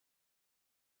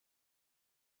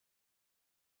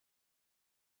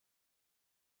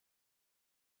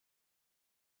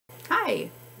Hi,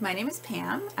 my name is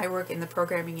Pam. I work in the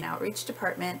Programming and Outreach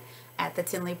Department at the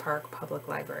Tinley Park Public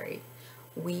Library.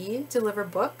 We deliver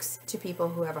books to people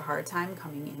who have a hard time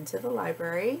coming into the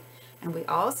library, and we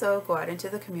also go out into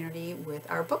the community with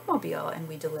our bookmobile, and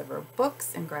we deliver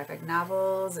books and graphic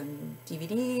novels and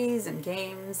DVDs and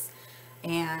games.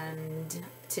 And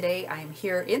today I'm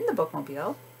here in the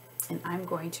bookmobile, and I'm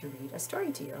going to read a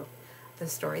story to you. The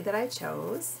story that I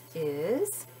chose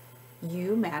is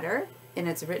You Matter, and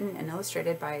it's written and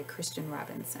illustrated by Christian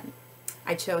Robinson.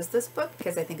 I chose this book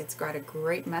because I think it's got a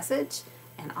great message,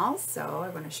 and also I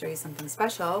want to show you something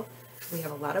special. We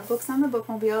have a lot of books on the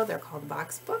bookmobile. They're called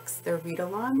box books. They're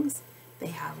read-alongs. They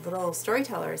have little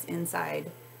storytellers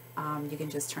inside. You can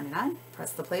just turn it on,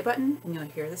 press the play button, and you'll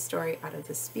hear the story out of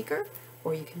the speaker,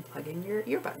 or you can plug in your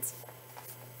earbuds.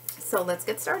 So let's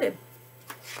get started.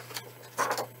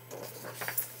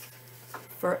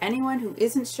 For anyone who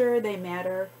isn't sure they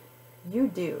matter, you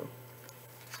do.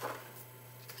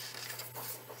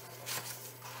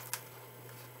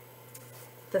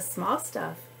 The small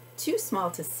stuff, too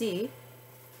small to see.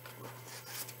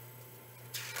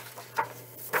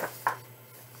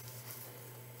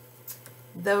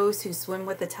 Those who swim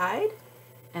with the tide,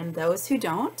 and those who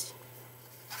don't.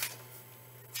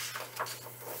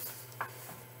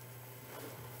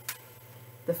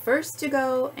 The first to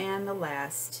go and the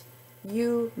last,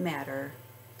 you matter.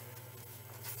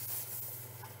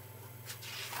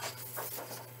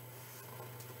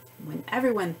 When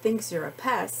everyone thinks you're a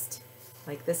pest,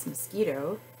 like this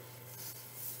mosquito.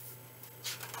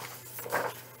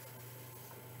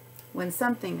 When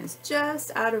something is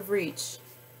just out of reach,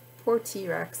 poor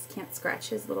T-Rex can't scratch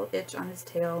his little itch on his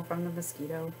tail from the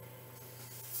mosquito.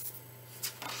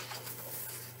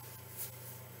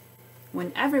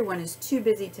 When everyone is too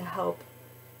busy to help,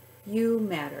 you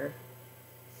matter.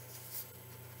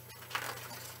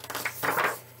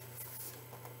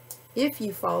 If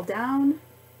you fall down,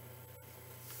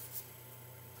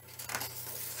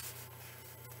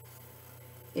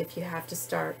 if you have to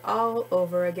start all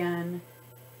over again,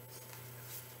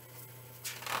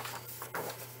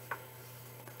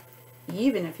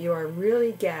 even if you are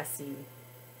really gassy,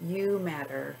 you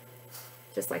matter.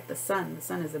 Just like the sun. The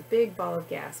sun is a big ball of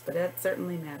gas, but it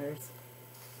certainly matters.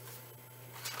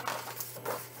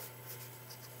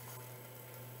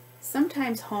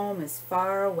 Sometimes home is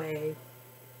far away.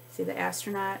 See the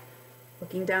astronaut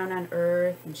looking down on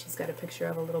Earth, and she's got a picture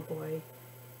of a little boy.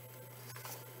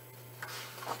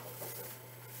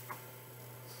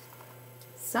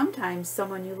 Sometimes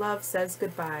someone you love says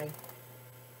goodbye.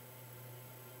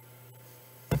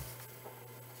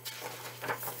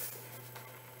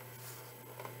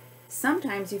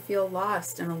 Sometimes you feel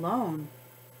lost and alone,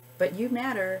 but you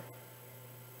matter.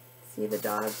 See the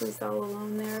dog who's all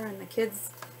alone there, and the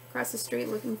kids across the street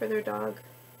looking for their dog.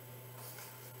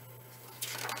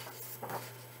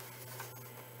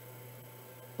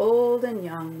 Old and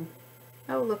young.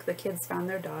 Oh, look, the kids found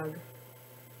their dog.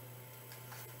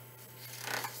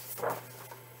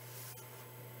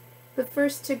 The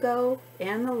first to go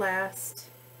and the last.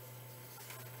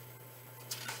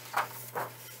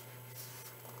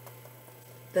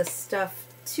 The stuff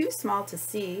too small to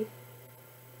see.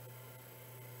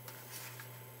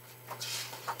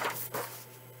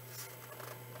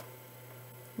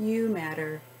 You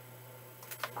matter.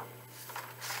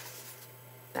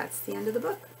 That's the end of the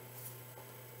book.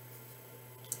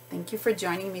 Thank you for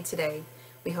joining me today.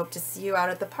 We hope to see you out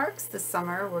at the parks this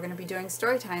summer. We're going to be doing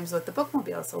story times with the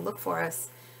bookmobile, so look for us.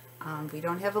 We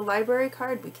don't have a library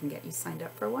card. We can get you signed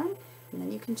up for one, and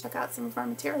then you can check out some of our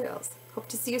materials. Hope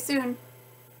to see you soon.